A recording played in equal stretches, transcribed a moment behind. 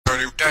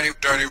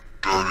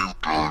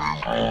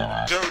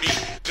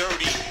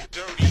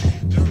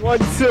1,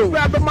 2.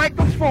 Grab the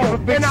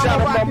microphone and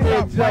I'ma rock it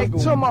up right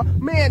to my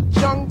man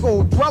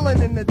Jungle,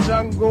 dwelling in the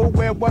jungle.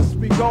 Where must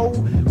we go?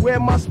 Where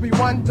must we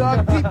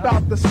wander? Deep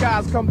out the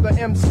skies come the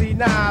MC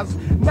Nas.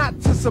 Not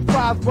to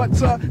surprise, but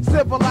to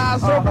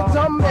civilize over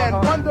dumb men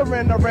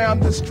wandering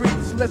around the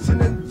streets,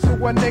 listening to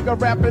a nigga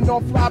rapping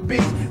on fly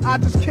beats. I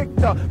just kicked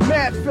the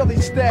mad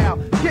Philly style.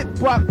 Get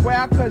buck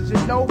wild, cause you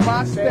know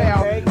my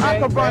style. I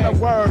can run a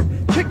word,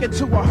 kick it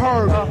to a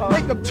herd,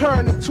 make him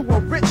turn into a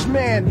rich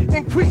man,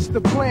 increase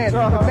the plan,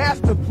 the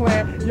master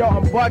plan. Yo,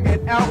 I'm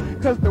bugging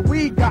out, cause the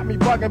weed got me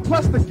bugging,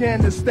 plus the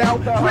can is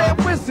stout. Grand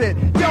Wizard,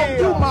 yo,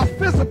 do my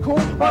physical.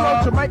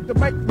 Why don't you make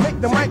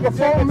the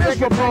microphone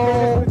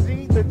miserable?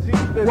 The G,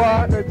 the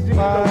Wiz. You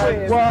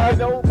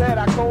know that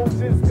I go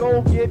just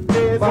go get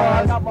this.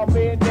 I got my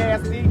man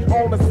Nasty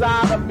on the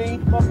side of me.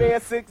 My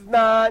man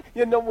 6ix9ine,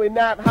 you know we're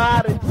not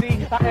hiding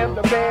G. I am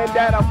the man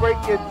that I break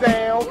it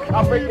down.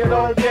 I break it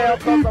all down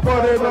cause I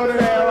put it on the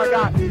down. I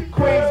got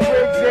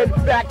Queensbridge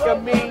in back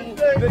of me.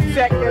 The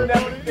check and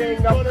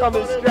everything, I'm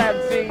coming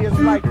strapped G. It's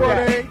like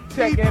that.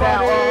 Check it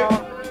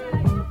out.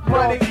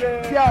 Money,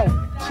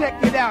 yo,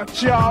 check it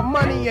out, y'all.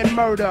 Money and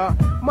murder.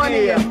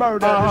 Money and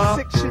murder, the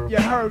sick shit you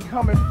heard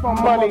coming from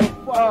money,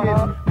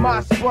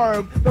 my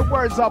swerve. The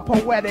words are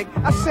poetic.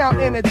 I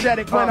sound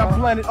energetic when I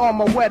blend it on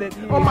my wedded.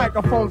 On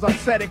microphones I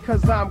said it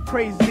cause I'm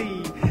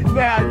crazy.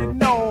 Now you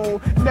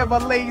know, never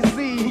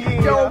lazy.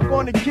 Yo,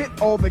 gonna get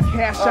all the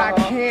cash I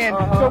can.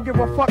 Don't give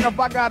a fuck if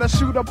I gotta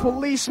shoot a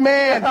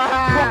policeman.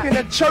 Walk in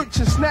a church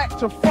and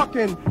snatch a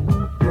fucking.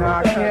 Nah,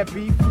 I can't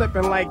be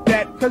flipping like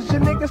that, cause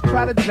your niggas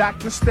try to jock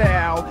the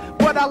style.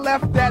 But I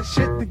left that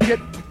shit to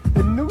get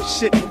the new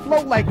shit and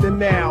flow like the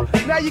now.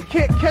 Now you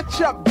can't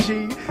catch up,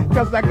 G,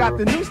 cause I got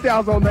the new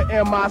styles on the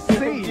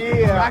MIC.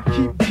 Yeah. I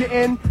keep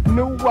getting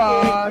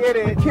newer.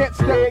 Can't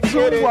step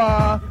to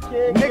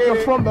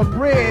nigga from the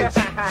bridge.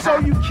 So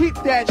you keep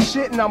that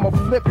shit and I'ma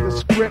flip the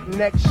script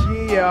next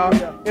year.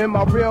 And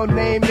my real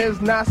name is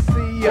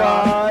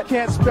Nasir.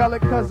 Can't spell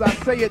it cause I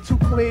say it too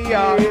clear.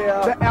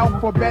 The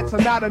alphabets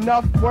are not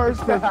enough words,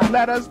 there's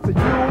letters to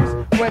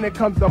use. When it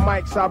comes to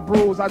mics I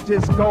bruise, I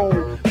just go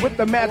with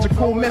the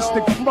magical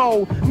mystic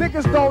flow.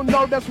 Niggas don't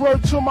know that's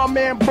word to my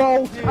man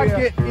Bo. I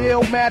get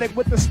illmatic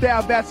with the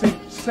style that's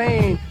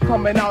insane,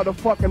 coming out of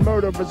fucking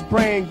murderer's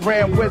brain.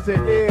 Grand Wizard,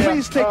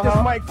 please take this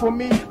mic from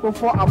me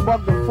before I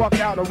bug the fuck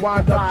out and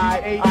wind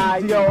up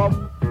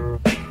G-A-D-O.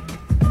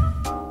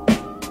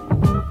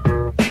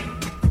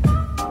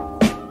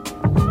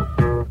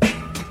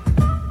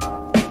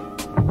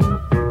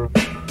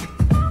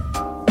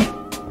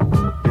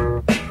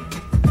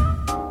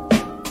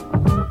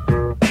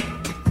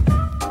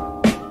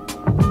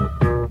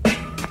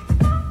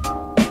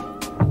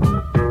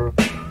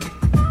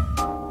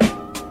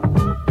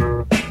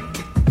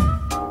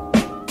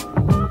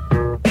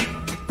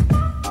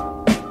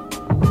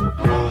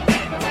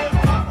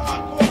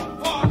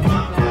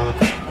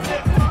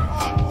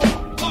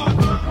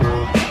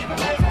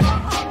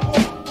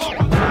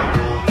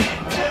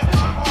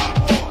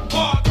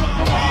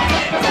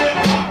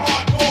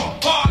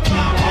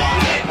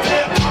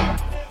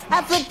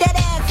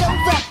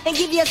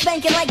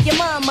 Spanking like your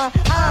mama,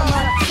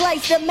 I'ma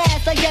slice the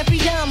mask like Jeffrey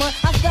Dahmer.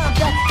 I stomp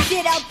the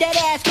shit out that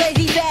ass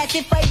crazy fast.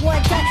 If I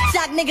one time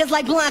shock niggas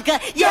like Blanca.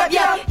 Yo,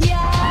 I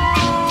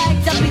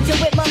beat you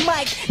with my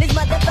mic. This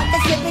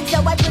motherfucker's slipping,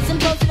 so I push him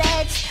close to the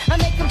edge. I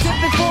make him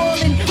trip and fall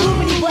and boom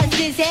when he bust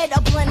his head.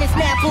 I'll blunt his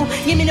snapple.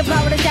 Give me the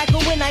power to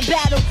tackle when I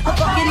battle. A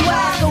fucking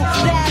wackle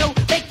battle.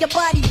 Make your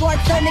body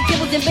parts turn to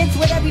kibbles and bits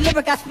with every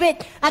lyric I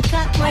spit. I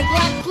cock my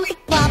Glock, click,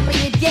 pop, and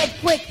you're dead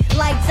quick.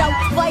 Lights out,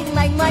 fighting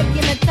like Mike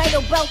in a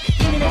title belt.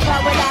 Give me the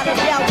power without a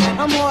doubt.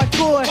 I'm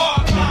hardcore.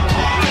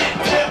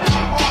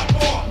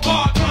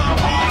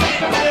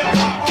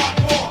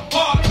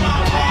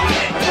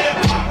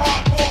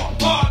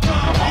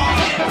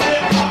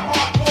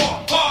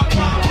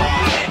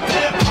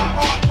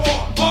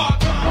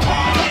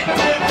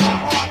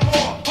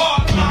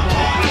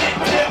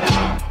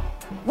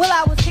 Well,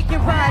 I was kicking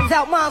rhymes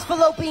out mom's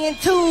fallopian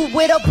tube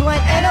with a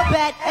blunt and a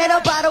bat and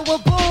a bottle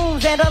of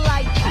booze and a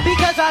light.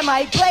 Because I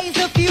might blaze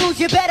the fuse,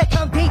 you better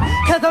come deep.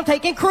 Cause I'm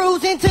taking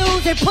cruising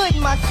twos and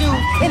putting my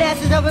shoes in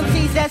asses of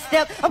MCs that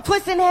step. I'm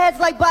twisting heads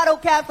like bottle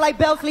caps like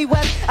Belsley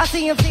West. I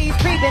see MCs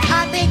creeping,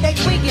 I think they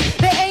tweaking.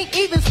 They ain't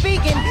even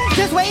speaking,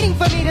 just waiting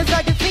for me to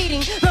start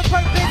defeating the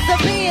purpose of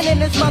being in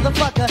this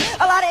motherfucker.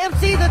 A lot of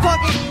MCs are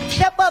talking,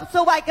 step up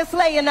so I can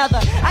slay another.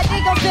 I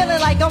think I'm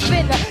feeling like I'm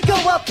finna go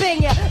up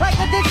in ya like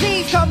a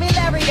disease called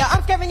malaria.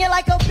 I'm scaring you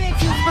like a big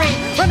two scream.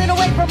 Running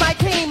away from my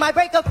team, I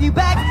break a few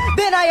backs,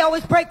 then I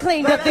always break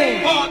clean the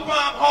thing. Hard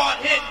rhyme, hard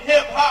hit,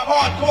 hip hop,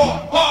 hardcore.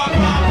 Hard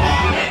rhyme,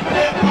 hard hit,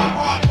 hip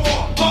hop,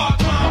 hardcore. Hard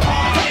rhyme,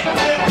 hard hit,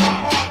 hip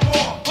hop,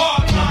 hardcore.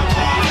 Hard rhyme, hard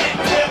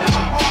hit, hip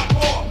hop,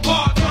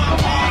 hardcore. Hard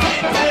rhyme, hard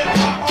hit, hip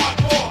hop,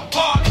 hardcore.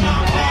 Hard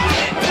rhyme,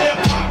 hard hit,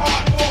 hip hop,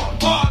 hardcore.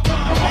 Hard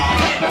rhyme, hard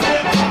hit, hip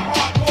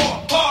hop, hardcore.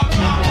 Hard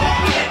rhyme,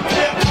 hard hit,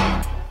 hip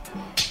hop.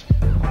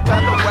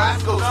 Got the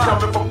rascals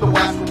coming from the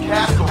Wasco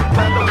Castle.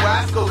 Got the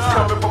rascals coming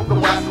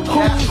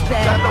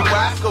Got the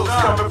Wascos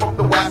coming from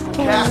the Wasco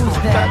Castle.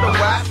 Got the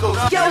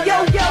Wascos. Yo,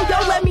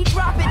 let me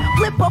drop it.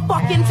 Flip a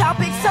fucking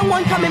topic.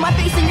 Someone come in my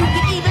face and you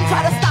can even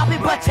try to stop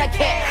it, but you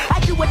can't. I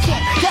do a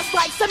chant, just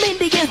like some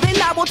Indians.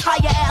 Then I will tie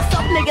your ass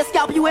up, nigga,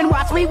 scalp you and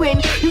watch me win.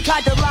 You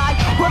tried to lie,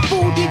 but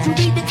fool, did you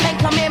read the 10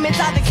 commandments?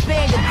 I've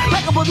expanded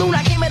like a balloon.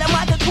 I came out of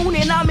my cocoon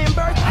and I'm in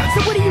birth.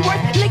 So what are you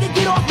worth, nigga?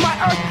 Get off my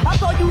earth. I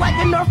thought you like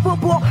a Nerf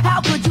football.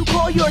 How could you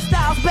call your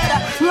styles better?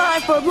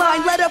 Line for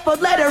line, letter for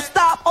letter.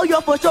 Stop, or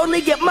you'll for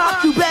surely get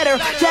mocked. You better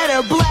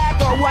cheddar,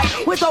 black or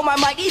white. With all my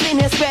mic, even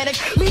Hispanic.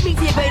 Leave me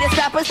to your beta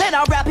snappers, then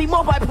I'll rap him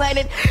off my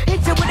planet.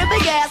 Hit you with a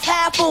big ass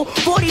half full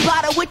 40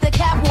 bottle with the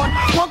cap on.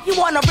 Punk, you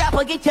wanna rap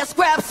or get your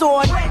scraps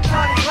on.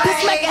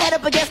 Just make a head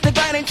up against the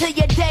ground until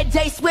you're dead.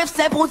 J Swift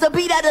samples a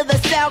beat out of the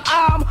sound.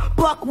 I'm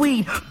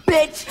buckwheat,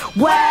 bitch,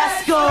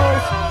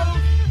 Wascos.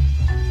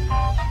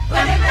 Put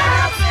it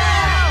out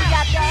now. We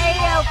got the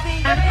ALP.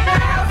 Put it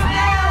out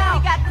now.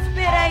 We got the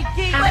Spit AQ.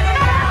 Put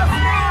it out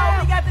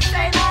now. We got the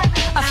St.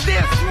 I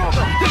stand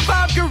stronger than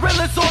 5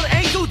 gorillas on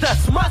angel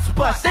dust. Must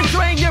bust and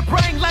drain your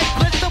brain like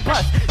blister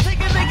bust.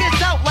 Taking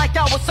niggas out like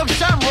I was some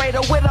shun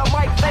raider with a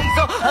mic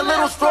laser, a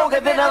little stronger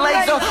than a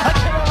laser. I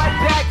kill like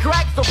bad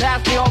crack, so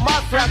pass me on my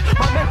strap.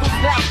 My mental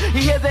snaps,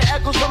 you hear the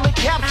echoes from the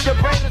caps. Your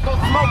brain is on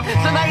smoke,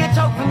 so now you're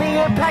choking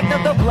the impact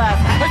of the blast.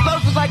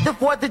 Explosions like the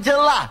 4th of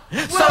July.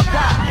 So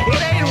die,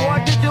 it ain't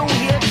hard to do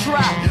here,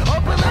 try.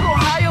 Up a little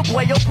higher,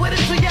 boy, yo, put it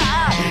to your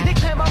eye. They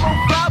claim I'm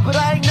on fire, but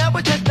I ain't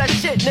never did that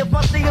shit. And if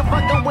I see you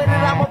fucking with it,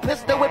 I'm a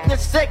pistol whip you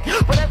sick.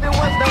 But every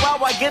once in a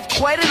while I get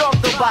quieted off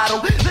the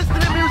bottle. Listen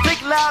to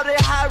music loud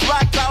and high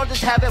rock, I'll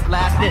just have it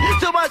blasted.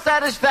 To my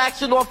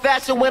satisfaction or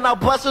fashion when I'm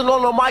busting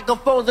on the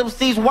microphones,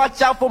 MCs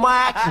watch out for my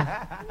action.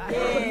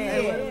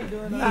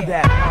 Need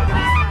that.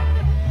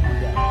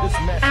 This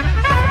message.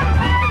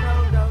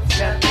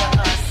 Step to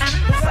us.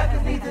 The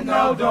suckers need to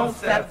know, don't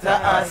step to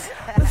us.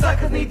 The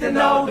suckers need to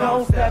know,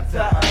 don't step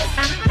to us.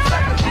 The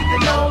suckers need to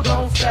know,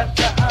 don't step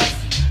to us.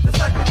 The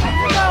suckers need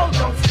to know,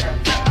 don't step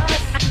to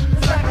us.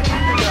 The suckers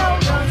need to know,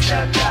 don't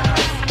step to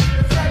us.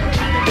 The suckers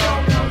need to know,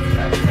 don't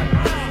step to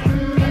us.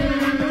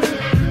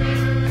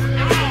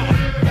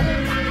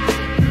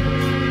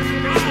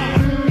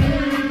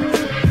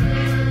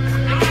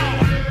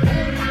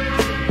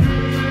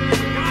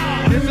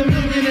 There's a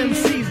million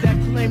MCs that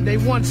claim they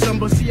want some,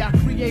 but see, I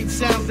create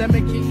sounds that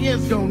make your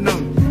ears go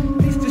numb.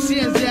 These the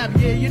Shan's Jab,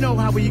 yeah, you know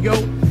how we go.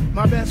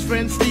 My best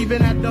friend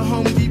Steven at the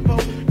Home Depot.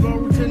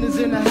 Rollton is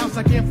in the house,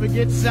 I can't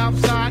forget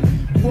Southside.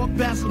 Walk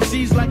past some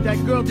C's like that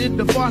girl did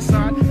the far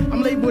side.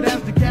 I'm labeled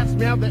as the cat's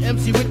meow, the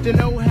MC with the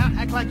know-how.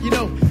 Act like you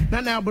know,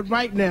 not now, but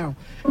right now.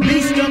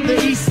 Beast of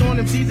the East on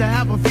MCs, I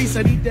have a feast.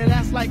 I'd eat that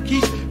ass like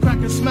quiche, crack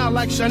a smile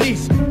like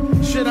Shanice.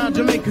 Shit on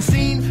Jamaica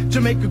scene,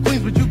 Jamaica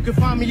Queens, but you can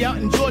find me out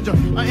in Georgia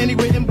or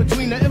anywhere in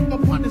between. Now if my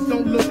partners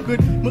don't look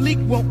good, Malik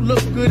won't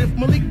look good. If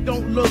Malik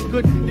don't look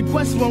good, the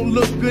Quest won't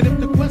look good. If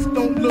the Quest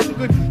don't look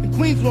good, the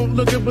Queens won't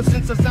look good. But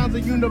since the sounds are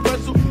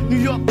universal, New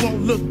York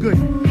won't look good.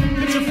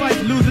 It's a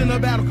fight, losing a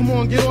battle, come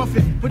on, get off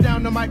it. Put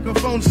down the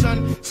microphone,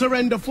 son,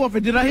 surrender,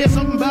 forfeit. Did I hear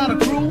something about a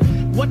crew?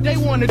 What they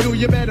wanna do,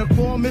 you better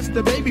call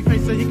Mr.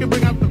 Babyface so he can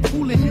bring out the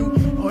cool in you.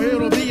 Or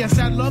it'll be a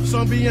sad love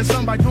song being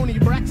sung by Tony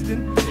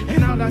Braxton.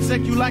 And I'll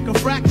dissect you like a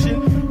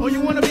fraction. Or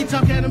you wanna be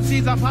tough at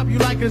MCs, I'll pop you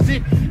like a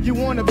zit. You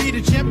wanna be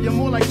the champ, you're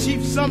more like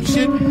Chief some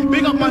shit.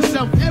 Big up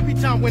myself every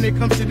time when it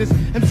comes to this.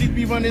 MCs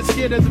be running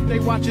scared as if they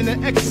watching The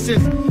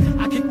Exorcist.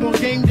 I kick more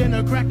game than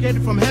a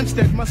crackhead from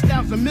Hempstead. My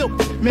style's a milk,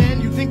 man,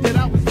 you think that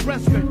I was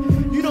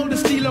breastfed. You know the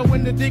Steelo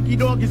when the Diggy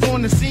Dog is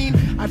on the scene.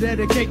 I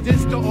dedicate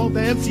this to all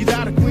the MCs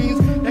out of Queens.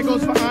 That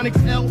goes for Onyx,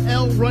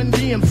 LL, Run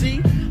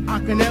DMC,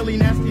 Akinelli,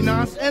 Nasty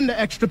Nas, and the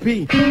Extra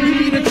P. You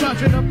be the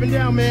trudging up and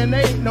down, man,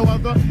 they ain't no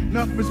other.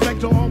 Enough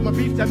respect to all my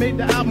beefs that made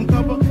the album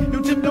cover.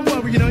 Yo, Tip, don't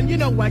worry, you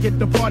know I get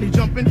the party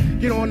jumping.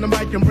 Get on the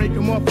mic and break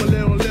them off a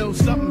little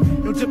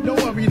something. Yo, Tip,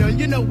 don't worry,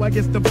 you know I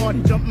get the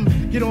party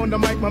jumping. Get on the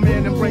mic, my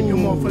man, and break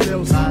them off a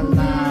little something.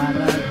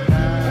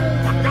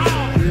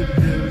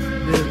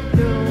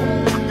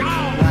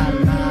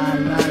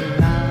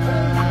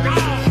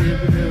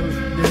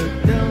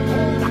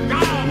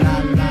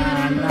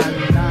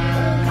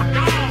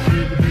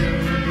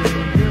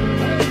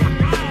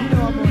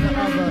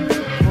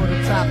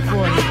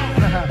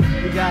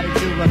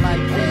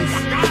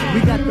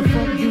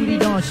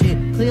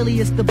 Clearly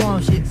it's the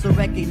bomb shit, so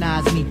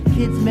recognize me.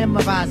 Kids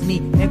memorize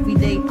me, every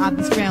day I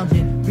be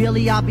scrounging.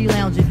 Really I be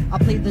lounging, I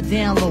play the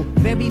down low,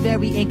 very,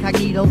 very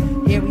incognito.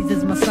 Aries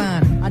is my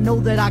sign, I know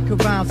that I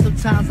could rhyme.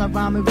 Sometimes I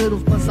rhyme in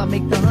riddles, plus I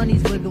make the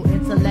honeys wiggle.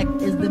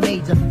 Intellect is the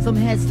major, some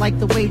heads like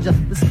the wager.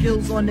 The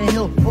skills on the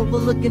hill,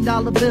 overlooking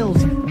dollar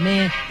bills.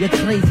 Man, you're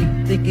crazy,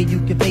 thinking you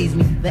can phase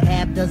me. The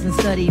app doesn't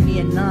study me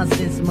and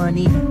nonsense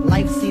money.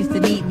 Life seems to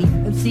need me,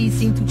 MCs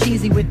seem too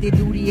cheesy with their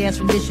duty ass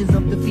renditions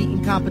of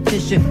defeating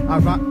competition. I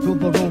rock to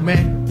the room,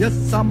 man.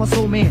 Yes, I'm a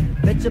soul man.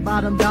 Bet your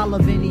bottom dollar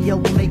video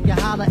will make you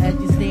holler as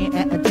you stand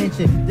at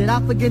attention. Did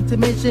I forget to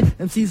mention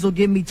MCs will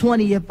give me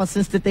 20 if I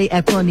sense that they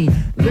act funny.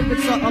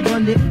 Lyrics are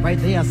abundant, right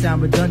there I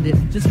sound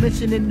redundant. Just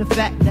mentioning the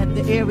fact that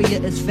the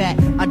area is fat.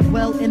 I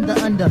dwell in the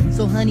under,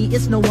 so honey,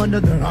 it's no wonder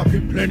that I'll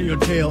be plenty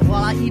of tail.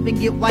 While I even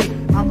get white,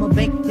 I'm a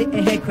bank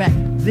hitting head crack.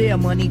 There,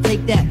 money,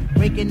 take that.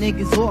 Breaking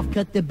niggas off,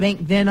 cut the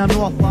bank, then I'm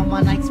off. While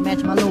my nights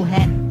match my low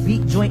hat.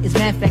 Beat joint is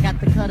mad fact,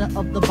 got the cutter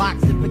of the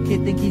box. If a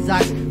kid think he's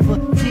ox, for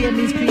Tia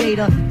means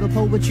creator. The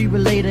poetry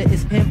relator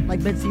is pimp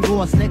like Betsy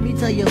Ross. Let me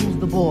tell you who's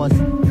the boss.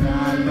 Smooth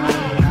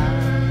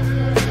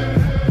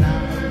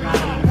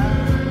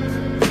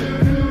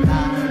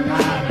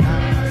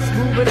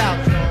it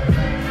out.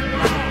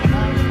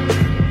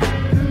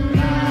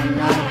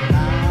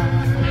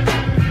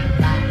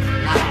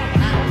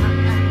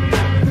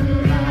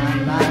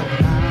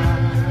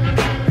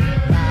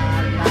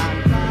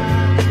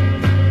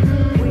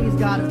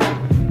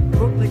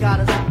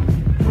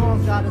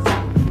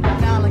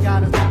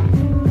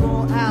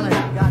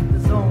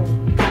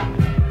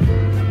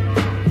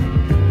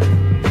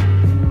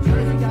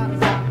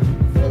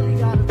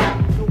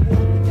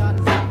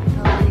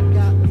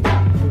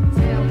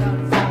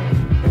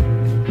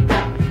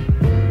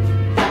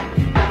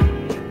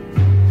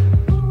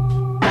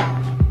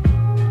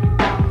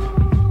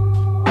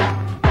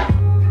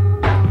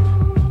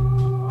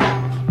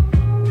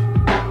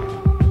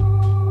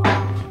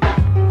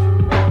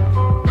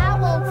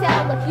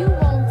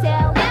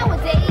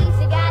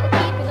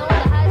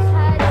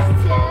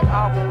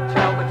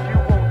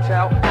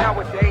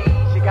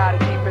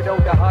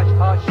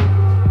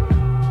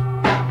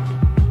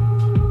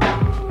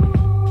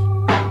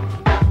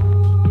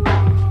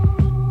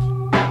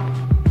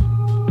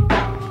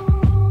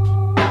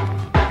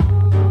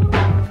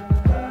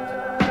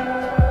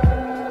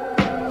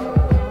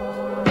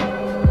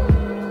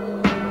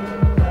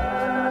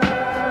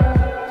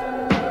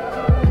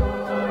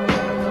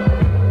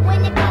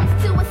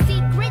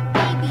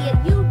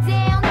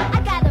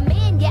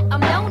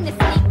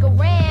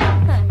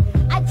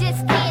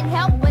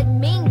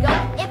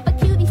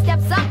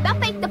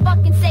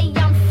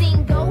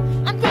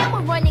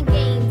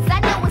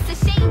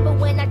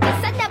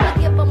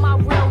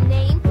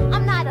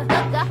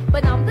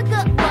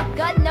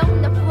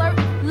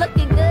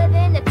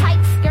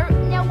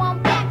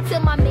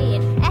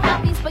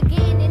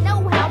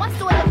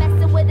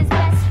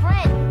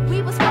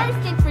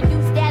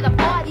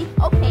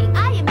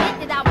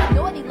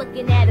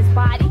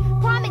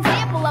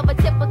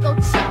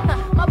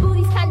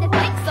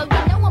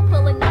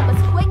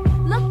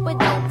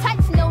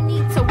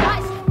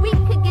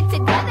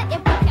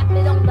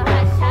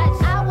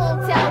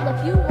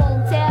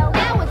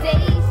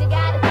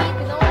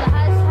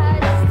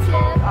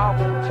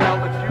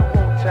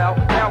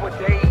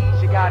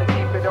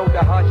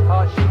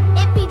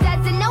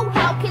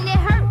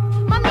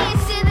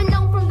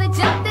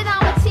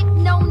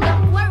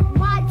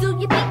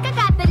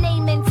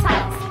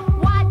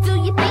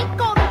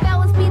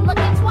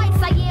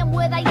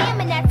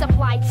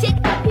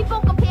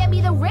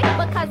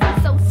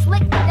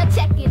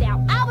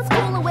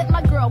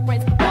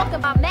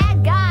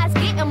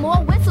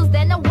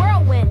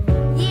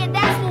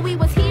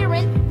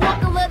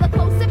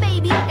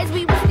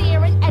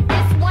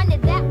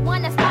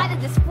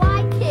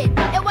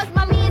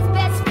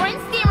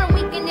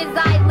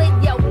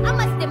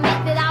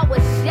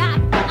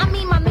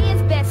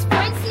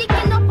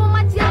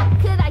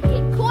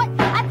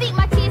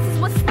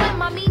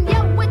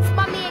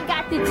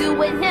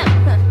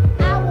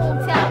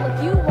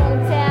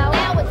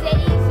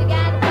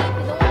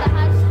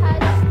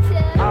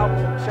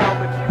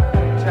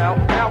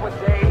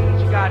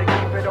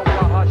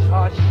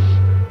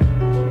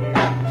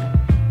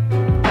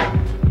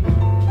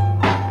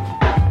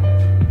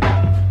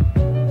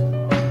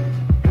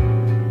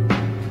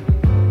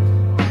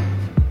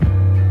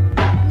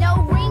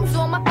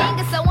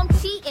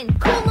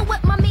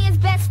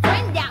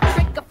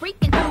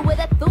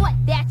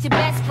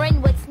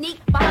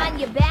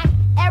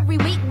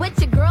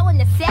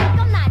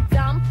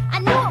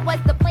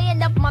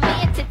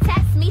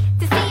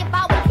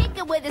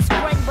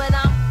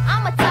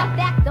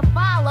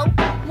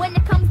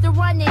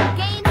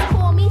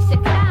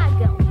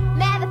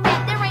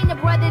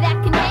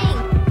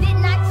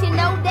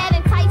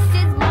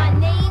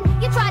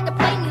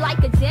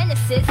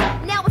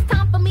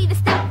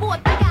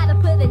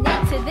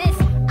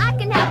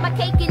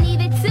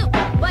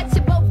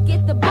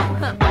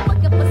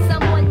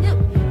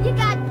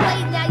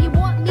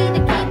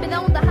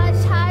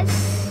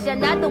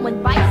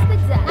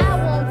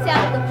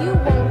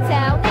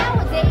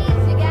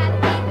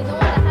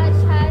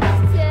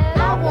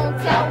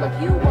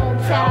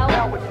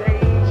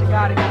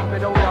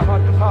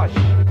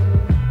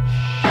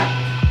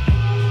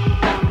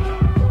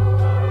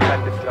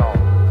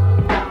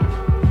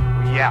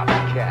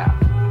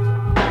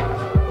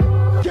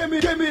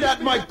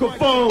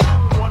 microphone.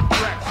 One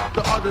track,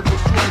 the other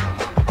this way.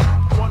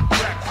 One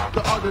track,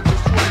 the other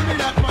this way. Give me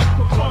that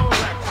microphone.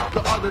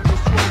 The other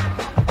this way.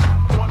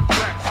 One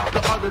track,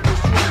 the other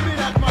this way. Give me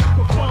that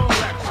microphone.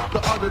 The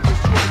other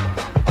just swing.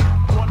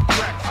 One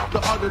crack. The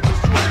other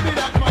just swing. Give me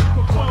that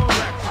microphone.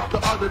 The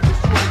other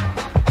just swing.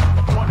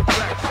 One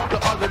crack. The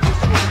other just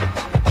swing.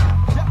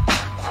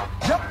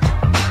 Yep.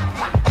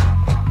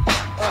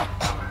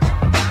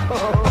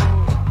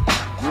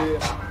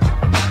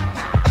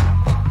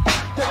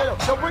 Yeah.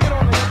 Yo, bring it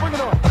on, man. Bring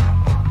it on.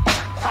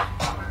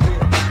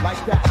 Yeah,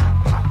 like that.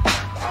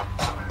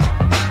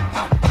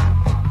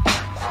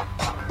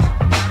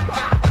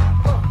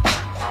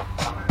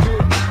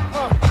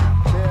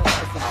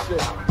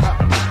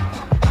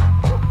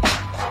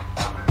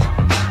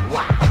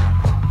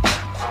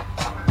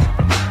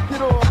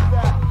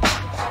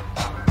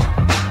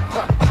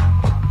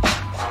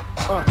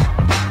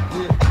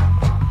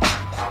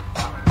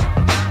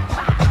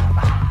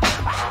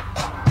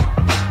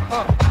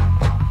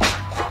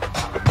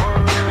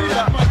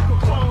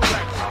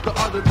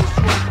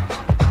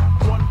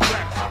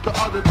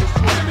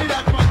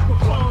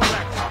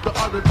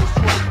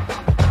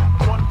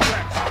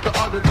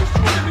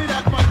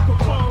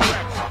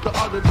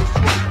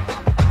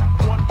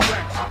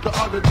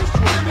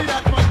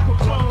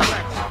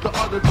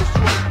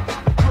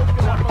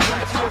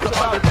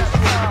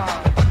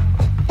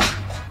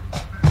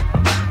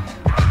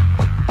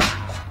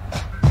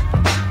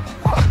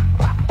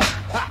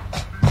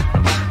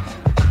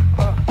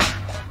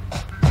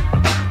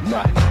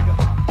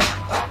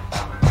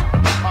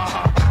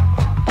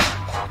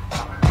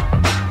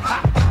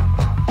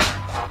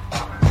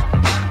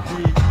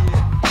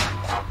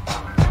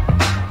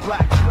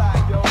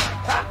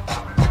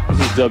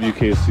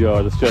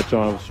 WKCR, the Stretch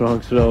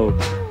Armstrong Show,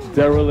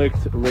 Derelict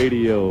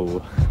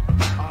Radio.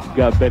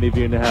 Got Benny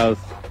V in the house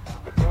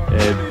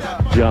and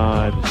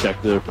John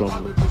Schechter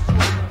from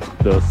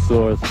the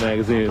Source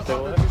magazine.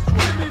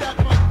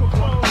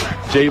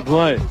 Jay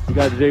Blunt, we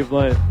got Jay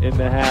Blunt in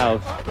the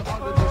house.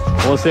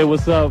 I want to say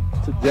what's up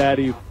to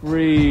Daddy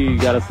Free.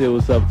 Gotta say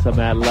what's up to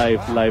Matt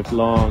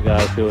Lifelong.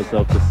 Gotta say what's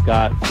up to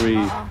Scott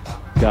Free.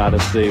 Gotta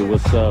say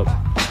what's up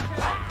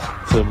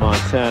to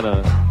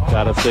Montana.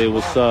 Gotta say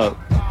what's up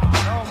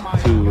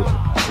to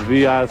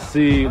VIC,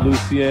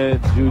 Lucien,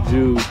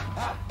 Juju,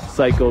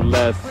 Psycho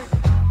Les,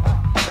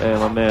 and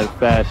my man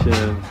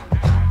Fashion,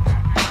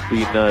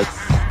 B-Nuts,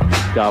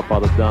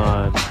 Godfather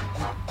Don,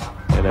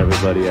 and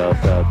everybody else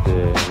out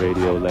there in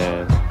Radio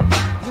Land.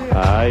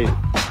 Alright.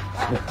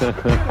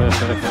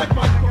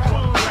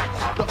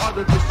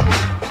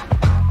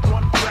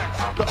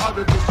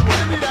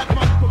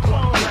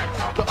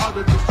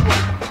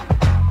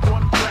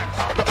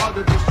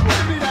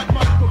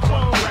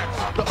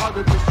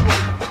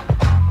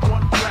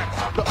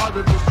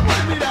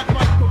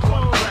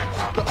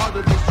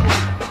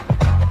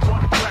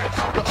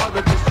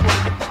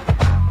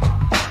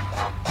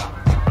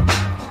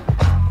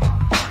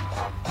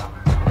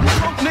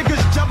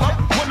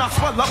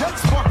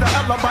 Spark the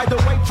Ella, by the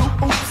way, true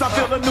oops, I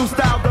feel a new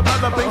style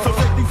developing, so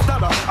take these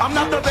stutter. I'm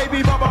not the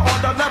baby mama on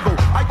the level.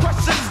 I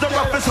questions the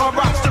roughest hard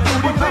rocks, the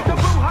booty pebbles.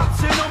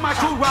 You know my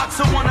crew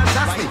rocks, so wanna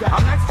test me.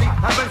 I'm next to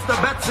heavens to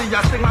Betsy, I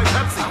sting like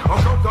Pepsi.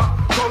 Or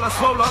Coca-Cola,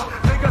 Swola.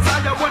 Niggas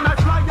higher when I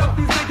fly up,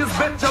 these niggas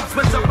bitch up,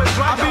 switch up and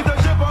dry. I be the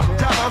jibber,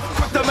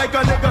 quick to make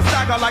a nigga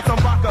stagger like some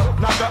vodka.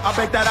 Knocker, I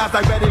bake that ass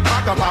like Betty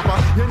Crocker, papa.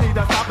 You need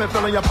to stop and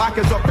filling your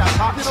pockets up that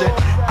pop shit.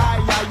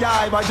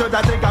 Aye, my judge,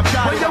 I think I'm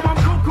got it. Yo, I'm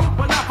cuckoo,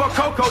 but not for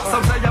Coco.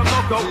 Some say I'm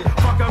loco.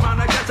 Fuck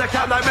around and catch a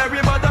cat like Mary,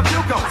 but the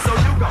few go. So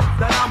you go,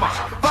 then I'ma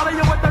follow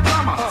you with the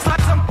drama.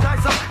 Slice some, dice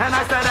some, and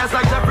I said ass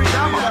like Jeffrey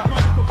Dahmer.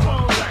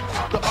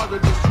 The other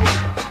just swing.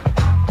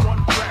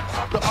 One crack.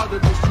 The other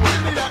just swing.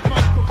 Give me that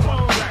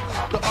microphone.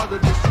 The other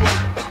just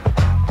swing.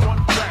 One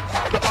crack.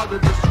 The other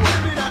just swing.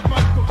 Give me that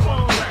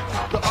microphone.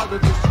 The other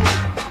just swing.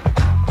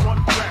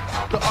 One crack.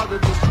 The other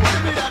just swing.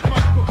 Give me that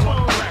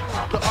microphone.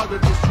 The other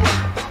just swing.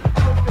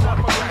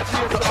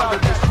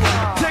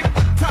 Tick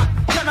tock,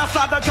 can I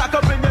slide the cock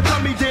up in your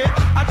tummy, dear?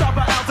 I drop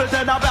an ounce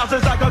and I bounce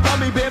just like a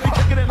gummy bear. Be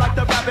kicking it like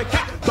the rabbit,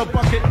 kick the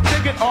bucket,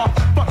 dig it off,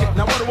 fuck it.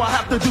 Now what do I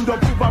have to do to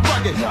prove I'm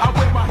rugged? I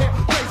wear my hair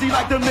crazy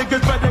like them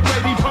niggas, but they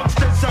Brady punks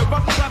this server.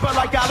 Rapper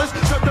like Alice,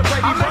 serve the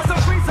Brady punks. I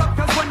freeze up,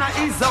 cause when I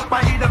ease up,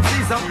 I eat them,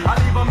 seize up. I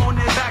leave them on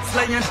their backs,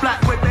 laying flat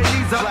with their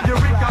knees up.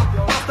 Eureka,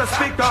 off the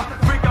speaker,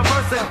 freak a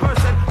person,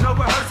 no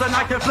rehearsing,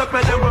 I can flip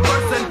it and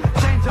reverse it.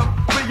 Change them,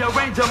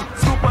 rearrange them,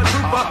 scoop a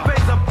trooper,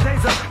 phase up,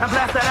 taser, and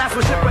blast that ass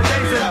with shit for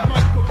days.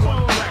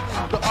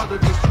 The other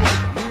just swing.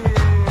 Yeah.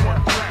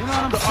 You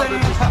know what I'm saying?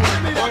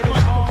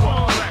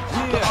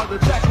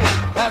 Check it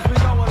as we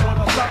go on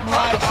something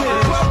like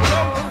this.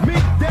 Me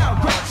down,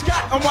 Greg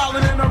Scott, I'm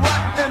wildin' in the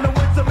rock. In the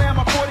winter, man,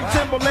 my 40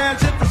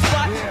 Timberlands hit the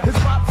spot. His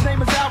pop's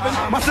name is Alvin,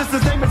 my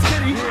sister's name is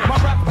Kitty. My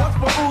rap was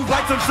for ooze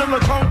like some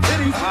silicone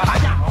titties.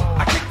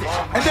 I kicked it,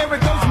 and there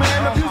it goes,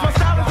 man. Abuse my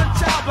style as a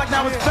child, like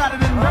now it's fatter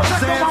than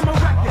Roseanne. I'm a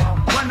record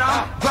when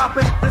I'm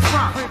dropping this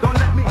rhyme. Don't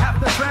let me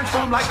have to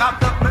transform like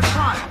Optimus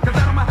Prime, cause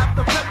then I'ma have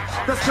to flip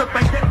the script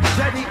and get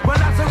jetty. When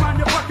I surround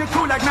your fucking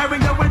crew like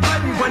Mario and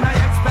Freddy. When I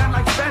expand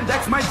like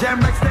spandex, my jam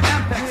makes the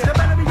Ampex. You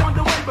better be on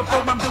the way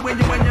before I'm doing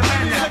you and your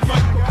man next.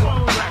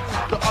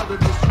 The other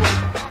just swing.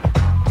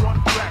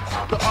 One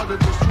crack. The other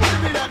just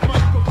swing.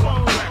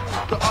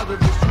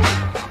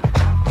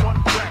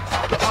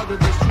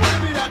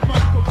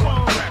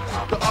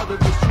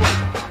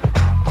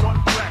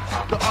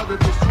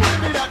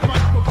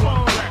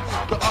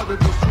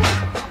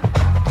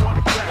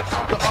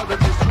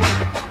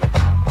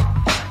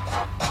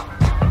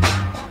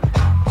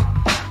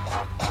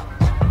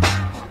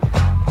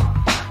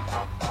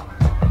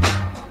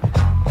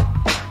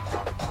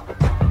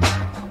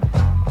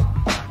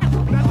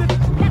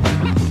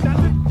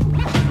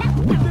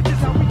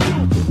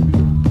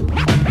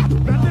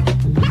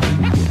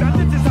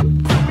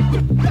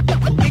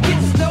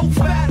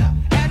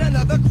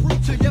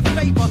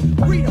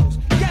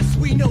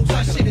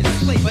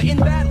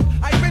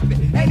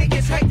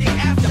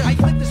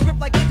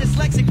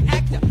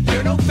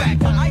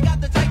 fact, I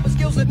got the type of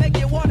skills that make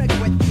you wanna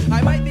quit.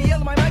 I might be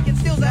ill, my mic and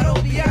steals that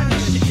old Deanna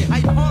shit.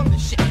 I palm the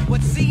shit.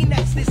 What's seen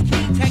next is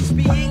key text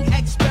being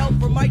expelled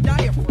from my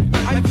diaphragm.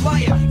 I'm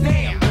flying,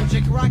 damn,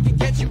 Project Rocket,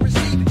 can't you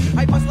receive it?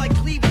 I bust like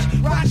cleavage,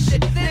 rock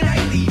shit, then I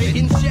leave it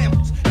in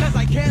shambles. Cause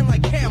I can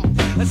like camel.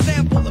 A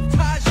sample of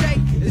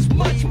Tajay is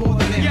much more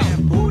than that. Yo,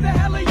 who the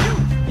hell are you?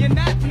 You're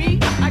not me.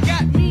 I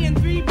got me and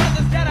 3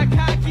 brothers that are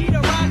cocky to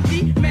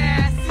rocky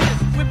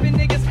masses, whipping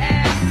niggas'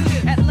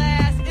 asses. At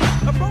last,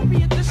 it's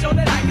appropriate to show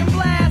that I can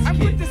blast. I'm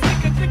with this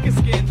nigga thicker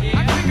skin. Yeah.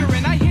 I'm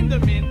figuring I hinder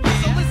men.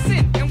 Yeah. So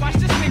listen and watch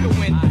this nigga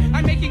win.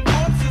 I'm making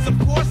corpses, of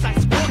course. I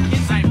score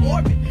kids. I'm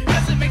orbit.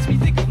 Cause it makes me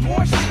think of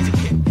more shit to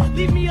get.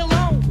 Leave me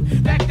alone.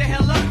 Back the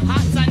hell up,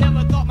 Hots. I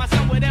never thought my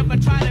son would ever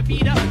try to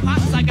beat up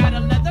Hots. I got a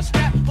leather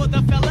strap for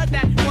the fella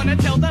that wanna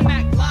tell the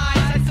Mac lies.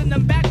 I send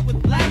them back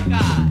with black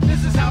eyes.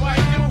 This is how I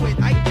do it.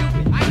 I do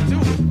it. I do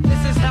it.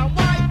 This is how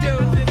I do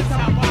it. This is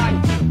how I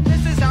do it.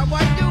 This is how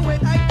I do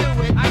it. I do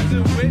it. I do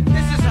it.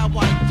 This is how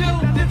I do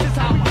it. This is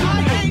how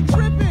I ain't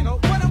tripping.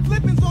 What I'm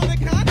flipping's on the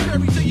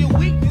contrary to your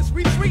weakness.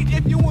 Retreat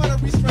if you wanna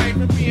restrain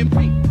from being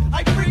beat.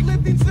 I free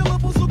lifting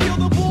syllables will kill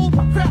the bull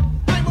crap.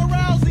 I'm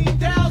arousing,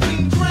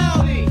 dowsing,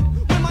 drowning.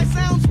 When my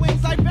sound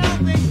swings, I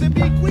found things to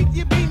be quick.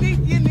 You beneath,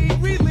 you need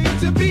relief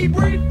to be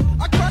brief.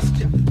 I crushed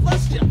you,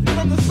 flushed you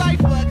from the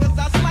cipher, cause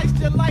I sliced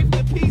your life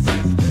to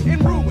pieces. In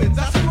ruins,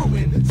 I screw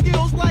in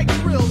skills like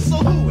drills. So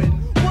who in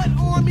what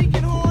army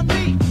can harm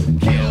me?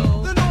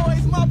 Kill the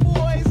noise, my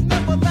boys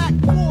never lack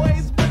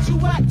poise, but you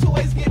act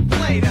toys get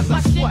played as My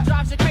a shit sweat.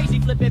 drives you crazy,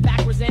 flip it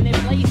backwards and it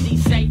plays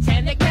these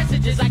satanic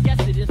messages. I guess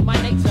it is my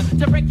nature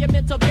to break your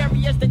mental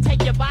barriers, then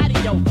take your body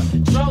over.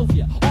 Drove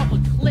you off a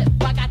cliff.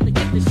 I got to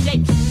get the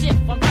shape shift.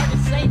 I'm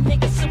turning same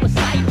nigga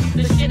suicidal.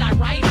 The shit I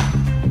write,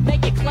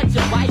 make it clutch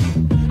your bite.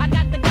 I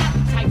got the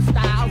type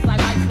styles. I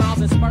like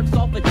smiles and smirks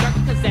off a jerk,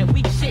 cause that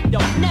weak shit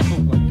don't never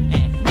work.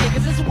 And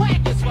niggas is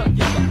whack as fuck.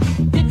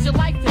 Get your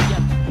life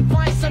together.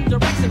 Find some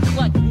direction,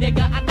 cluck,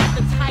 nigga. I got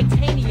the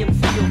titanium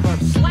steel verb.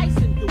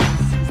 Slicing through the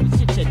seas with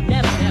shit you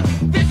never ever.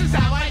 This is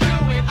how I do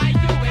it. I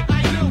do it.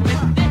 I do it.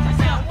 This is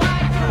how I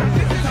do it.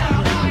 This is how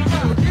I do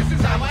it. This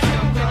is how I do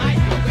it. I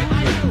do it.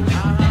 I do it.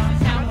 This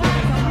is how I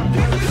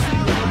do it. This is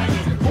how I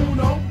do it.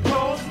 Uno,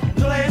 dos,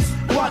 tres,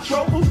 cuatro.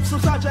 Oops,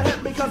 inside your head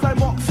because I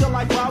walk still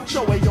like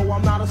Groucho. Hey, yo,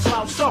 I'm not a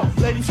slouch, so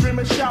ladies scream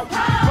and shout.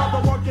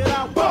 Brother, work it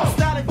out.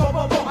 Static,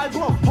 I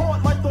blow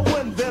hard like the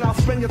wind. Then I'll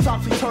spin your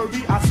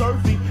topsy-turvy. I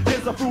serve thee.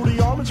 Here's a fruity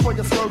orange for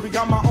your scurvy.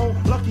 Got my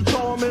own lucky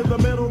charm in the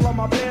middle of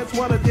my pants.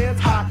 Wanna dance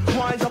high,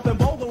 wind up and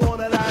boulder on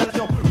that ass.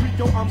 Yo,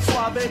 Rico, I'm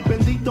suave,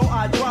 bendito,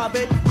 I drive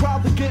it.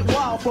 Crowd to get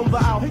wild from the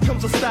out. Here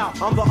comes a style.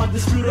 I'm the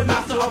undisputed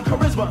master of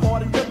charisma.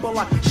 Party ripper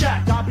like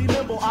Shaq. I be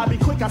nimble, I be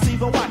quick, I see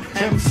the whack.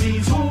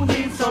 MCs who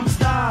need some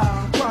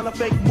style. Trying to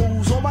fake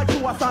moves on my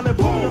crew, I sound it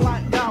boom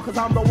like now, cause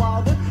I'm the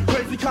wilder.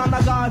 Crazy kind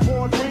of guy,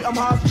 born free, I'm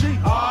Hoss G.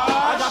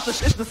 I got the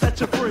shit to set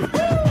you free.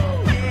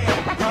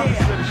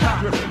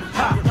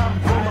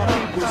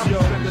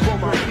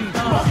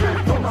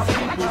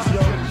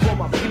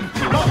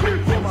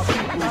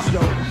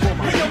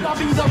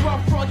 Bobby's a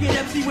rough, rugged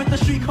MC with the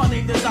street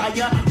cunning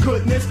desire.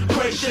 Goodness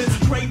gracious,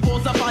 great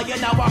balls of fire.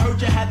 Now I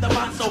heard you had the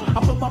mind, so I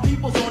put my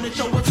peoples on it.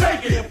 Show we'll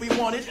take it if we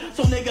want it.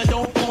 So nigga,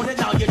 don't own it.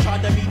 Now you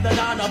tried to beat the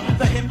line up.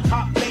 The hip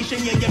hop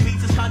nation, yeah, your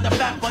beats is kinda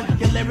fat, but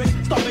your lyrics,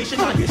 starvation,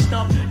 now you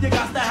stumped. You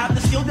got to have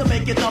the skill to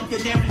make it up. Your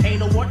damn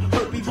ain't a word,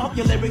 hurt me bump.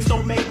 Your lyrics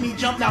don't make me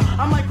jump. Now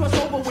I might cross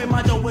over when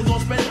my dough is on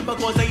spread,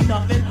 because ain't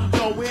nothing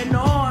going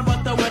on.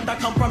 But the word I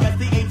come from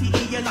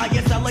S-C-A-T-E and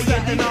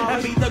I-S-L-A-N-D.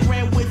 And be the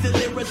grand wizard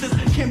lyricist,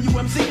 Kim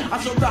UMC. I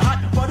serve the hot,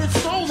 but it's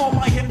soul on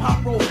my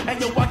hip-hop roll. And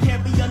yo, I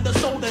can't be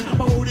undersold, and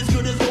my road is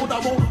good as gold. I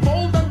won't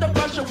fold under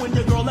pressure when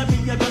your girl let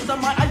me address her.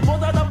 My eyes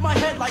pulled out of my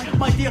head like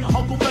my dear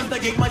Uncle Fester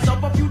gave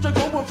myself a future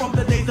going from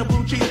the days of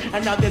blue cheese.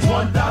 And now there's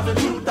 1,000,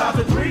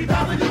 2,000,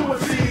 3,000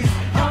 UMCs.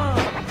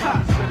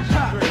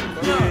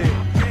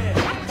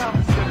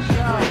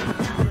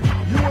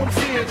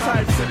 UMC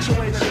type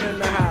situation in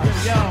the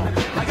house. Yo,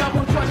 I got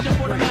one question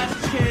for the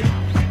masses, kid.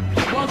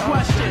 One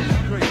question.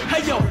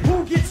 Hey yo,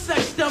 who gets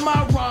sex to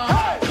my rhymes?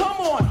 Hey! Come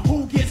on,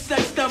 who gets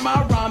sex to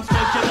my rhymes?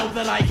 Don't you know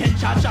that I can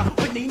cha-cha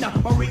with Nina,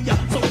 Maria,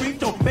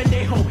 Sorrito,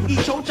 Pendejo,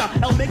 Ichocha,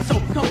 El Mixo,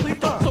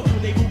 Complito. So do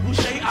they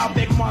boucher,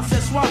 avec moi ce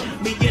soir.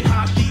 Me and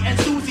Hashi and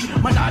Susie,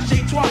 Menage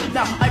a trois.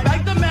 Now I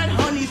bag the man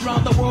honeys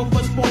round the world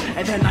was born.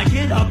 And then I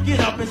get up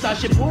inside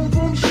shit, boom,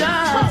 boom,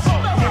 shine.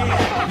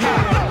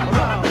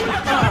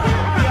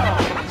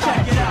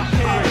 Check it out,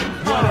 kid.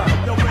 What up?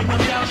 Yo, bring them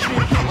down,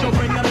 street kid, yo,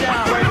 bring them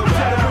down. Bring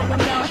them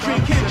down,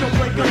 street kid, yo,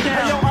 break them down.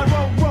 Hey, yo, I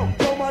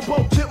row my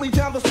boat gently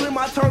down the stream.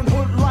 I turn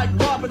hood like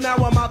Robin. Now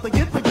I'm out to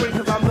get the green,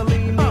 cause I'm the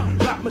lean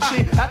rap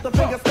machine. At the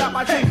finger snap,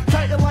 I keep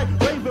tighten like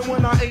Raven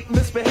when I ain't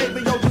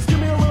misbehaving. Yo, just give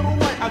me a little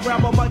light. I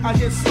grab a mic, I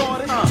get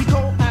started. She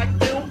gon'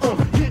 act ill,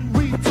 get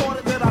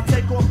retarded. Then I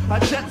take off. I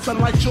Jetson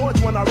like George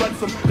when I wreck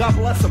some. God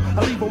bless him.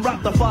 I leave him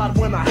rap-defied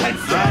when I hex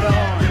him. Right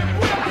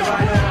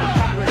on.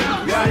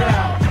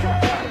 Yeah.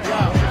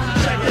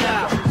 Check it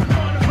out.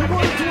 We're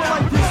gonna do it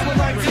like this for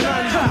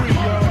 1993, yo.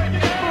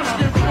 First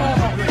and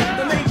foremost,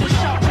 the major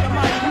shot with a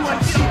mighty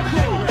UMC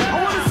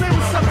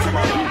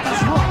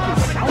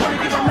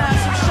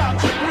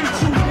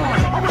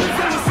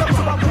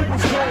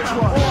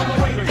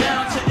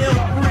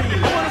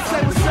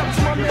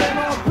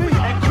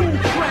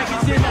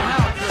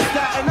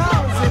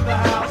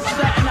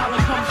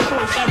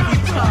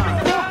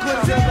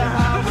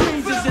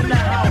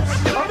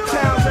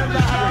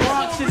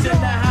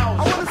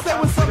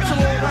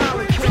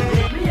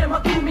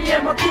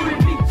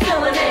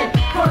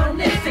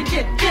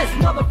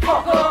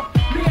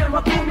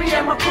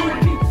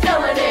coolie be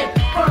chillin' in.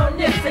 Burn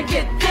this and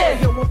get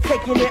this. Yo, I'm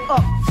taking it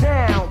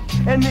uptown,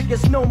 and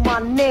niggas know my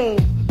name.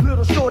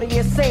 Little shorty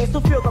insane, so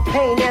feel the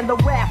pain and the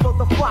wrath of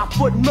the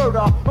 5-foot murder.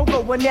 I'm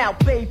going out,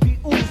 baby,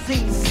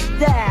 Uzi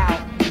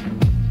style.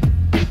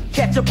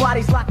 Catch your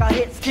bodies like I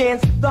hit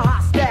skins. The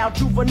hostile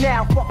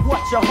juvenile, fuck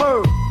what you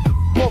heard.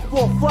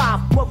 145,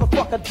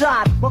 motherfucker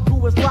died. My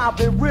crew is live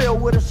and real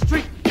with a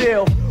street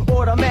feel.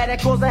 Automatic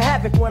causing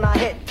havoc when I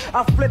hit.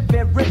 I flip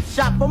and rip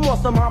shot from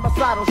on some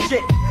homicidal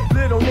shit.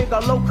 Little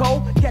nigga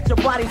loco, catch your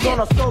bodies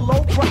on a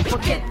solo.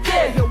 Forget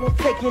this, yo, I'm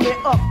taking it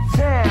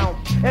uptown,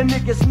 and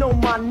niggas know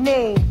my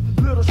name.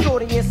 Little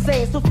shorty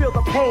insane, so feel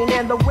the pain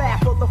and the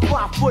wrath of the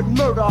 5-foot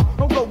murder.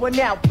 I'm going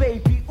out,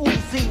 baby,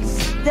 Uzi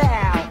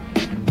style.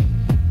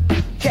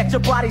 Catch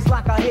your bodies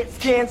like I hit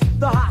skins.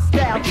 The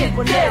hostile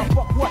juvenile,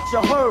 fuck what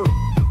you heard.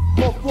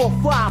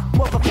 145,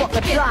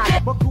 motherfucker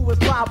died. My crew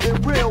is live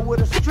and real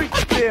with a street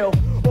feel.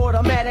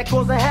 Automatic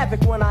causing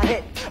havoc when I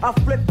hit. I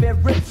flip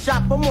and rip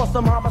shot from on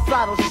some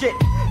homicidal shit.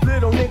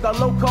 Little nigga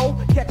loco,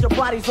 catch your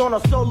bodies on a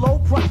solo.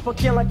 Prop for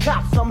killing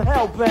cops, I'm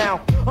hellbound.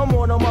 I'm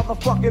on a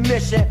motherfucking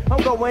mission,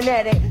 I'm going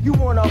at it. You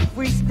wanna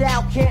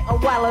freestyle, can't a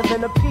wilder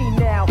than a P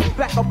now.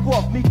 Back up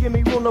off me, give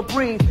me room to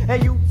breathe.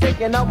 And you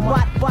taking up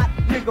bot,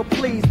 nigga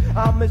please.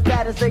 I'm as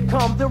bad as they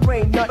come, there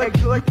ain't nothing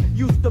good.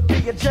 Used to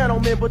be a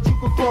gentleman, but you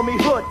can call me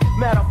hood.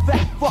 Matter of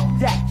fact, fuck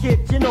that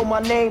kid, you know my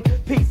name.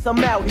 Peace,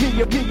 I'm out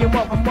here, me and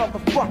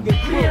motherfucking crew.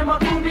 Me and my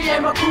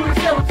crew is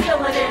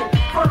chillin' in.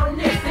 Burn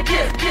this and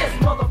this,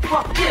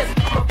 motherfucker, this,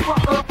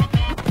 motherfucker.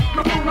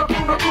 My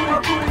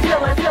crew is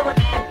chillin'.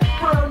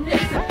 Burn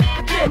this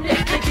and this.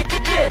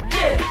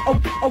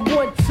 A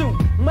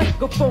 1-2,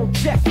 microphone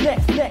check,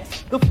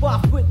 next. The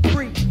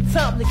 5'3",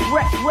 time to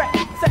wreck.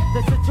 Set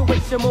the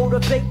situation,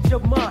 motivate your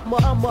mind.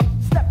 I'm a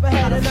step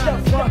ahead and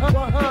step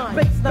behind.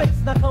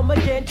 Bass, now come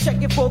again,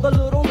 check it for the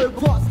little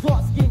cross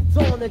skins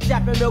on the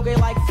Japan milk ain't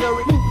like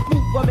Surrey.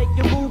 Move, I make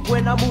you move.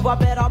 When I move, I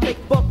bet I make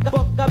buck.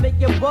 I make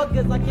you bug,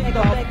 cause I can't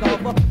go back.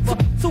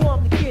 So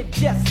I'm the kid,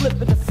 just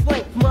slipping the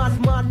slang.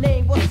 My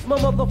name, what's my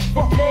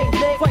motherfucking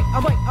name? Fight,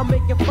 I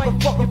make you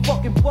fight,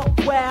 fucking buck.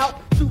 Wow,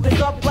 shoot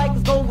it up like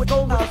it's going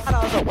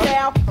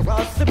wow.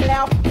 Sip it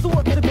out, so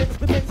what's the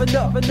mix,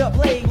 enough,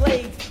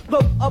 blades.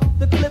 Blow up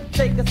the clip,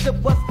 take a sip,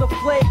 what's the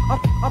flame?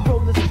 I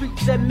roam the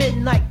streets at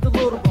midnight, the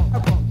little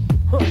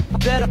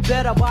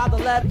better by the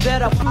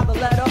letter,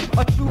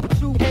 a true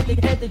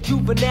handed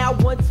juvenile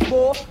once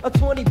more, a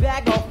 20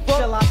 bag of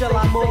fuck, shall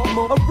I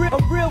more? A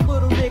real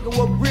little nigga,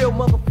 a real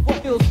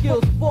motherfucker,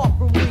 skills far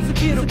from me,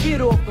 so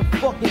get off the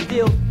fucking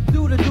deal,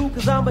 do the do,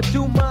 cause I'ma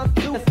do mine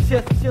too,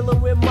 just chillin'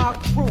 with my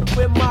crew,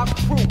 Me and my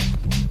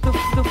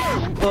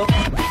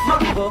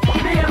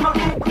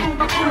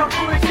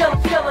crew is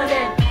chillin'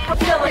 in, I'm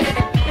chillin' in,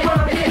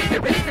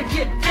 it's to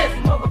get this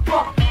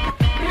motherfucker.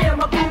 Me and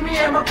my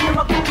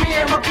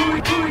crew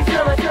is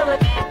chillin'.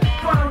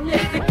 Burn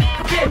this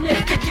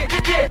to get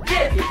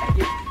this.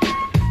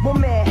 My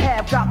man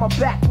Have got my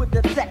back with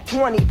the Tech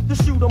 20 to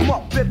shoot 'em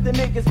up if the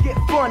niggas get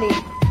funny.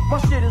 My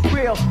shit is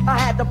real, I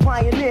had to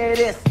pioneer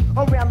this.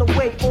 Around the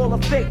way, all the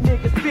fake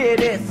niggas fear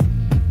this.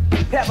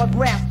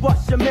 Paragraphs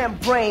bust your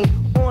membrane.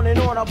 On and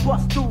on, I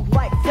bust through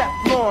like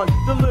Teflon.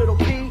 The little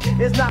P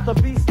is not to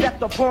be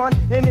stepped upon.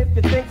 And if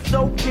you think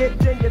so, kid,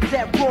 then you're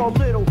dead wrong.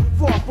 Little,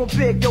 far from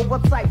big, yo,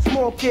 what type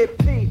small kid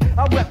P?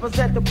 I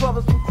represent the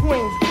brothers from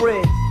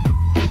Queensbridge.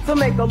 To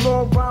make a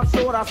long rhyme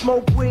short, I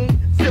smoke weed,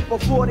 sip a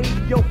 40,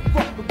 yo,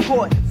 fuck the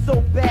court.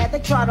 So bad, they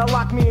try to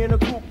lock me in a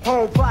group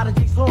home.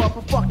 Prodigy's hard,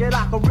 but fuck it,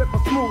 I can rip a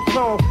smooth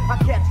tone. I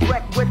catch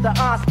wrecked with the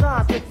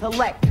Einstein's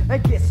intellect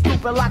and get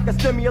stupid like a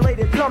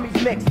stimulated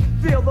dummies mix.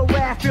 Feel the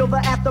wrath, feel the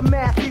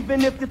aftermath.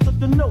 Even if you took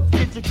the notes,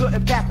 kid, you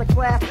couldn't pass the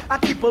class. I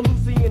keep a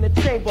Lucy in the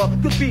chamber,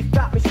 cause beef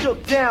got me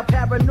shook down.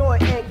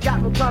 Paranoid, ain't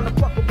got no time to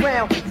fuck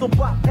around. So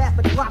bypass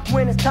the clock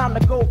when it's time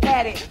to go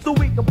at it. So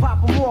we can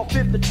pop them off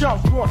if the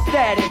chumps want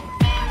static.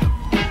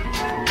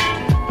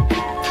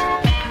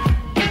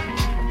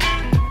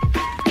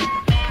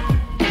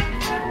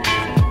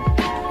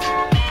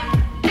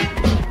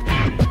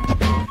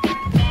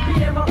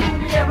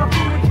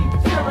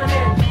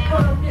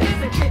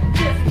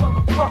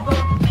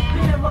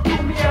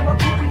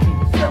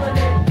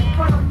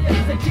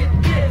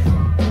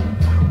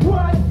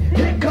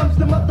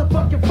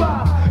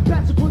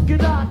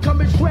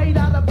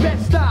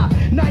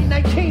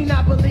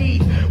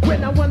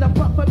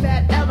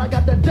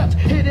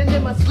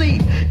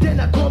 Sleep. Then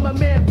I call my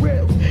man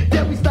Grills.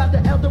 Then we start the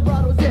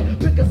Eldorados in.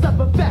 Pick us up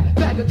a fat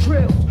bag of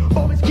trills.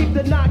 Always keep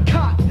the 9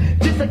 cocked,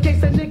 just in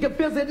case a nigga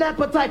feels an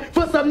appetite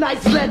for some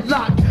nice lead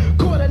lock.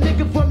 Caught a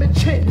nigga from a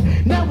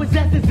chin. Now his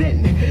ass is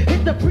in.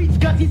 Hit the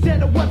priest cause he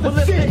said it was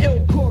a sin. The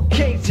ill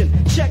Caucasian.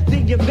 Check the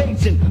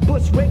invasion.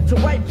 Bush raped to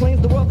White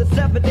Plains. The world is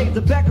 7 days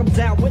to back 'em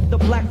down with the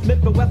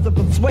blacksmith and Western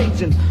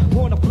persuasion.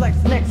 Wanna flex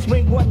next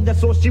swing one,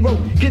 that's all she wrote.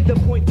 Get the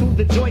point to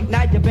the joint.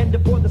 Now you bend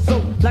it for the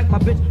soap. Like my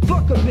bitch.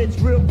 Fuck a bitch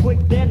real quick.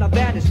 Then I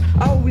vanish.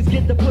 I always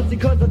get the pussy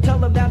cause I tell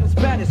them that in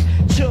Spanish.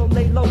 Chill,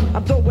 lay low,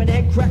 I'm throwing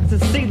head cracks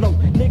and CeeLo.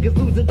 Niggas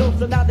losing dope,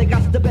 so now they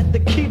got to bet the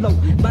kilo.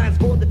 Mine's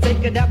for the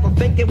taking, never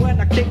faking when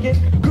I kick it.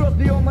 Girls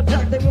They on my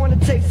jock, they wanna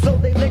taste, so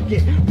they lick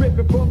it. Rip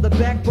it from the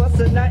back,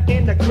 bust a nut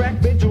in the crack.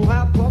 Bitch, you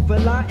hot, puff a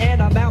lie,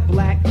 and I'm out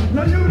black.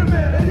 Now you the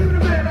man, now you the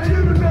man, now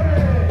you the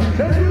man.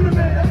 Now you the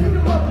man, now you the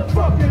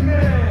motherfucking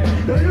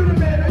man. Now you the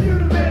man, now you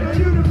the man, now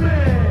you the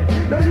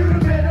man. Now you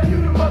the man, now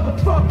you the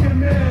motherfucking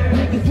man.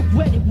 Niggas was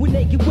wetted when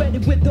they get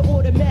wetted with the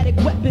automatic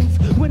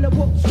weapons. When I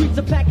walk the streets,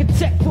 I pack a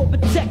tech for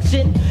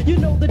protection. You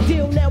know the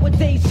deal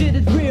nowadays, shit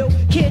is real.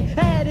 Kid,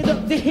 add it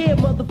up to here,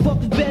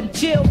 motherfuckers better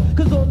chill.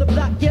 Cause on the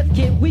block, yes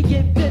kid, we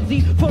get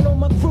busy. Front on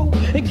my crew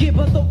and give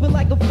us open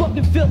like a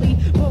fucking Philly.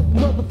 Punk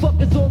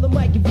motherfuckers on the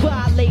mic, get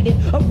violated.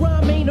 A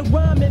rhyme ain't a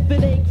rhyme if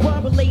it ain't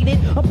crime related.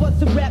 I'm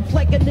busting raps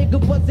like a nigga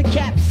busting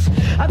caps.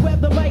 I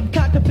grab the mic,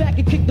 cock it back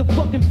and kick the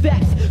fucking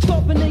facts.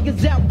 Stomping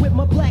niggas out with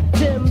my black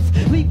Timbs.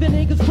 Leaving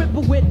niggas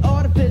crippled with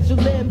artificial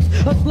limbs.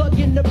 A slug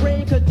in the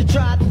brain cause you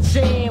tried to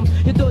sham.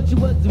 You thought you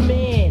was the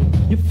man,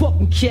 you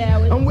fucking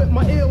coward. I'm with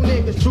my ill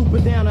niggas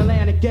trooping down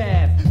Atlantic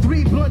Ave.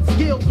 3 blunt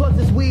skill plus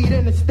this weed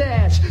in the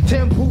stash.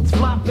 10 boots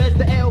flop as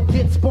the L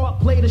gets spark.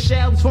 Play the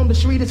shells from the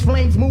street as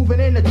flames moving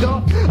in the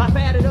dark. I've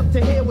had it up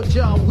to here with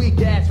y'all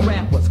weak ass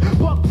rappers.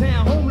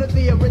 Bucktown, home of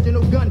the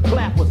original gun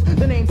clappers.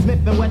 The name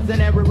Smith and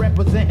Wesson ever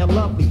representing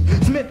lovely.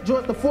 Smith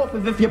George the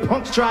 4th if your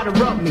punks try to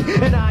rub me.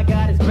 And I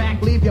got his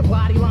back, leave your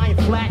body lying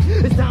flat.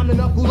 It's time to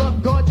knuckle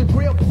up, guard your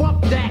grill,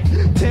 fuck that.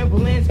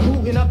 Timberlands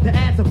booting up the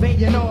ass of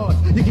A&Rs.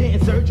 You're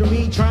getting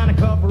surgery, trying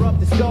to cover up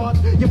the scars.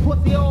 You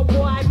pussy old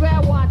boy, I'd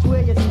rather watch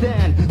where you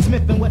stand.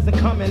 Smith and Wesson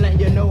coming, let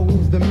you know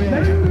who's the man. Now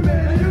you the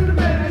man, now you the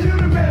man, now you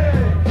the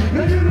man.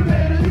 Now you the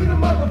man, now you the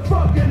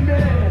motherfucking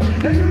man.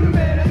 Now you the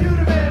man, now you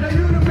the man, now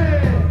you the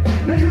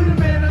man. Now you the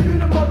man, now you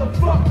the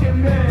motherfucking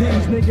man.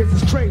 These niggas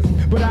is crazy,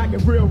 but I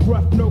get real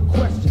rough, no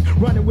question.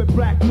 Running with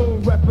Black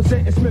Moon,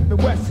 representing Smith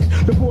and Wesson.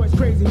 The boys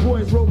crazy,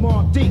 boys roll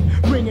Mark deep,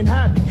 bringing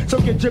havoc. So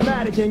get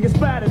dramatic and get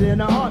splattered in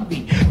a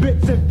heartbeat.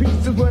 Bits and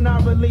pieces when I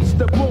release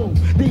the boom.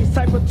 These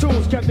type of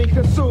tunes kept me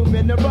consumed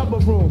in the rubber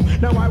room.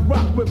 Now I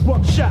rock with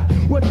buckshot.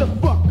 What the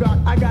fuck,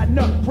 I got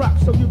nut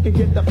props so you can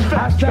get the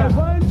facts. I said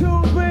 1,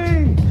 2,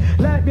 3.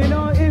 Let me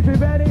know if you're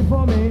ready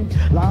for me.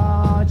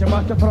 Lord, you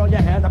must throw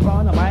your hands up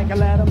on the mic and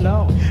let them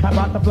know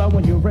about the flow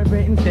when you rip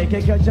it and stick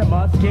it, cause you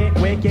must get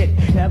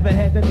wicked. Never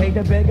hesitate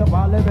to big up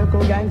our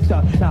lyrical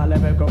gangster. Now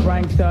lyrical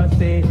prankster,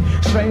 see,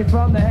 straight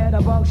from the head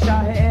of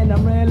buckshot, hitting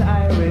them real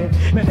irie.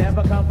 Me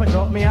never come for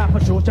drop me out for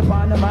shoot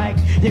upon the mic.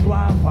 You go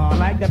on far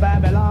like the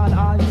Babylon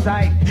on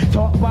sight.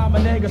 Talk about my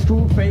nigga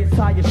screw face,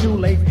 tie your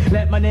shoelace.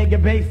 Let my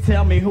nigga bass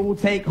tell me who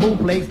take who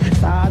place.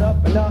 Side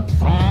up and up,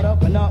 side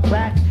up and up,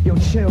 back. Yo,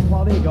 chill,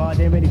 polygon,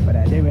 they ready for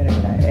that, they ready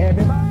for that.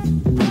 Everybody.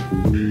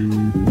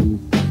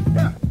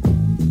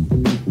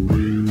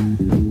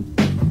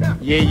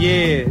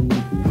 Yeah.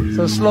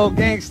 So slow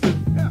gangster,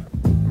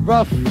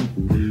 rough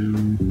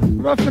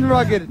and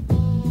rugged.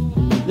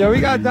 Yo, we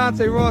got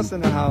Dante Ross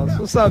in the house.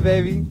 What's up,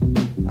 baby?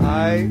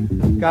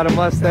 Alright, got a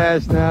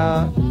mustache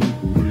now.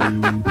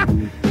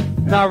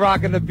 Not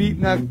rocking the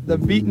beatnik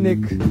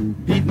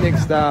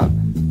style.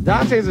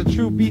 Dante's a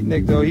true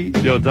beatnik though.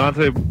 Yo,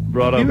 Dante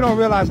brought up. People don't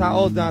realize how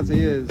old Dante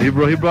is. He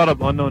brought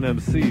up Unknown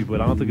MC,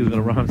 but I don't think he's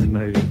gonna rhyme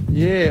tonight.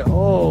 Yeah.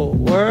 Oh,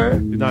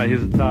 word. Nah,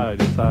 he's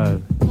tired. He's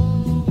tired.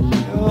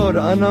 Yo,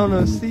 the Unknown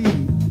MC.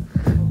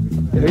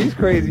 Yo, he's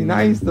crazy.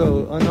 Nice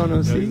though, Unknown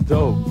MC. Yo, he's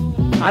dope.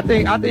 I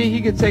think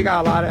he could take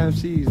out a lot of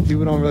MCs.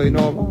 People don't really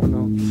know about him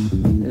though.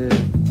 Yeah.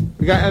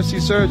 We got MC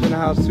Surge in the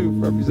house too,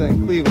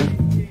 representing Cleveland.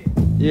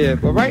 Yeah,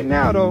 but right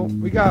now though,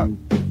 we got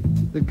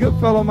the good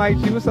fellow Mike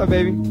G. What's up,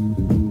 baby?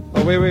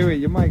 Oh, wait.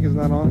 Your mic is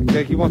not on.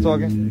 Okay, keep on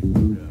talking.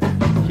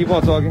 Keep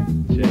on talking.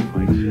 Shake,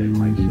 Mike,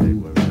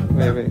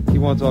 shake. Wait.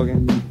 Keep on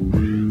talking.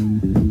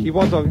 Keep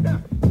on talking.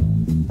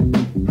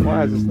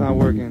 Why is this not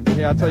working?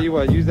 Yeah, I'll tell you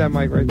what. Use that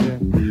mic right there.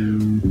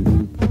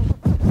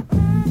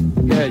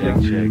 Go ahead, yo.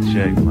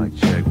 Check, Mike,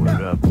 check.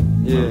 What up?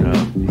 Yeah. What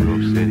up? New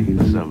York City.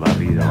 What's up, my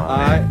vida?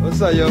 Alright,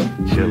 what's up, yo?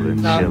 Chillin'.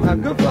 Now,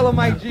 good fellow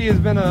Mike G has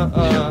been a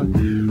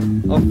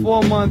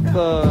 4-month, I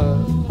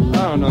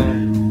don't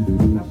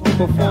know,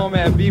 perform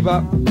at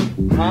Bebop.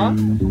 Huh?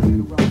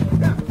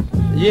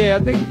 Yeah, I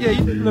think, you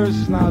did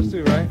Lyricist Lounge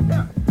too, right?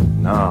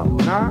 No.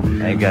 Nah?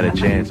 Ain't got a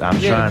chance. I'm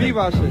trying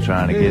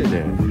to get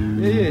there.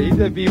 Yeah, he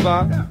did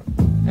Bebop.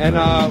 And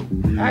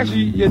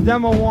actually, your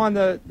demo won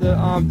the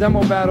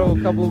demo battle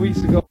a couple of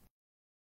weeks ago.